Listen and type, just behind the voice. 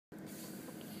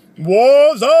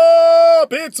What's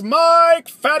up? It's Mike,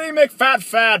 Fatty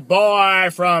McFat Boy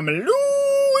from Louisiana.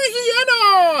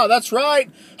 That's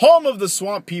right, home of the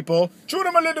swamp people. Shoot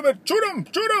 'em a little bit, shoot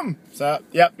 'em. So,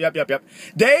 yep.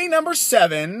 Day number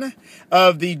 7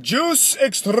 of the Juice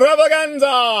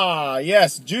Extravaganza.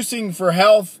 Yes, juicing for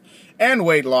health and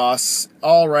weight loss,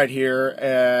 all right here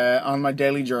on my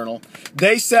daily journal.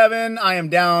 Day 7, I am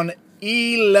down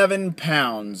 11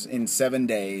 pounds in 7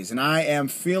 days, and I am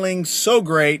feeling so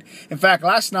great. In fact,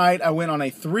 last night I went on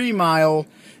a 3-mile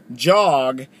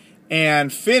jog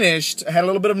and finished. I had a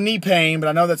little bit of knee pain, but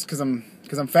I know that's because I'm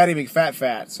Fatty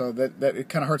McFat, so that it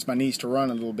kind of hurts my knees to run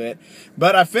a little bit.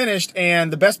 But I finished,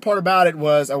 and the best part about it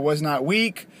was I was not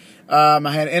weak. I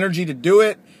had energy to do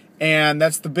it, and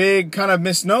that's the big kind of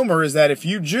misnomer, is that if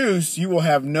you juice, you will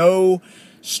have no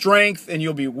strength and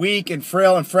you'll be weak and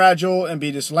frail and fragile and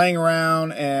be just laying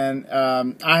around, and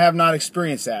I have not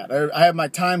experienced that. I have my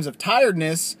times of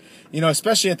tiredness,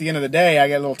 especially at the end of the day. I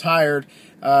get a little tired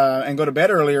and go to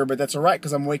bed earlier, but that's all right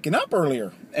because I'm waking up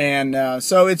earlier, and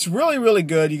so it's really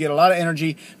good. You get a lot of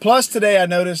energy. Plus today I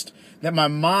noticed that my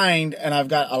mind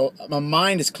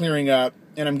is clearing up,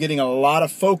 and I'm getting a lot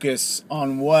of focus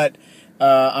on what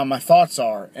on my thoughts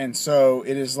are, and so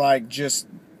it is like just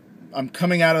I'm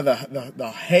coming out of the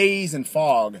haze and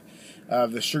fog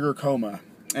of the sugar coma.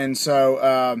 And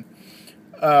so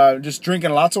just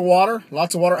drinking lots of water.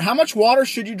 How much water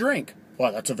should you drink?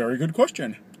 Well, that's a very good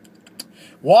question.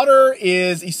 Water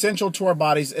is essential to our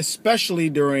bodies, especially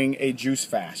during a juice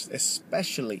fast.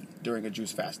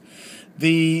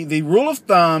 The rule of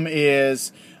thumb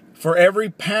is for every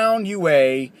pound you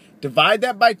weigh, divide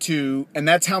that by 2, and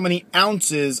that's how many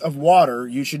ounces of water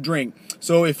you should drink.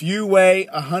 So if you weigh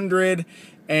 100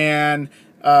 and,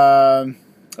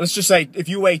 let's just say if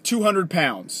you weigh 200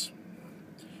 pounds,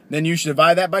 then you should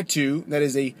divide that by 2. That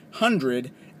is 100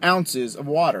 ounces of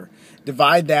water.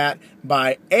 Divide that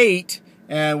by 8,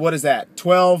 and what is that?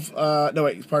 12,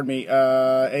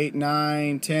 8,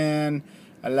 9, 10,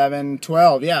 11,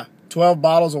 12. Yeah, 12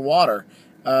 bottles of water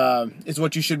is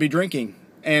what you should be drinking.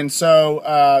 And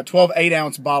so 12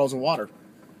 8-ounce bottles of water,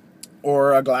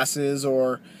 or glasses,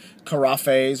 or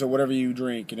carafes, or whatever you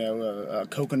drink, a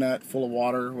coconut full of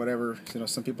water, whatever.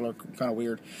 Some people are kind of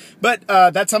weird. But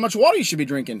that's how much water you should be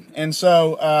drinking. And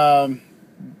so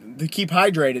to keep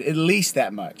hydrated, at least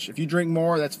that much. If you drink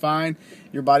more, that's fine.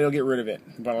 Your body will get rid of it.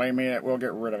 Believe me, it will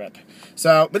get rid of it.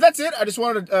 So, but that's it. I just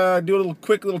wanted to do a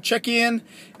quick little check-in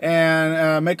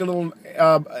and make a little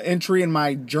entry in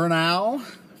my journal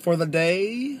for the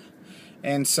day.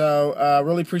 And so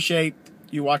really appreciate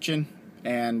you watching,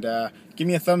 and give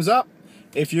me a thumbs up.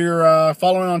 If you're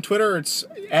following on Twitter, it's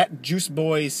at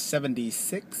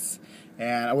JuiceBoys76,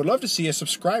 and I would love to see a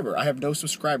subscriber. I have no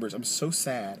subscribers. I'm so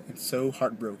sad and so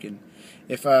heartbroken.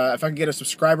 If I can get a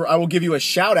subscriber, I will give you a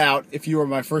shout out if you are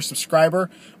my first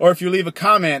subscriber, or if you leave a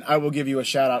comment, I will give you a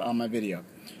shout out on my video.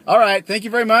 All right, thank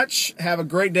you very much. Have a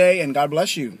great day, and God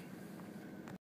bless you.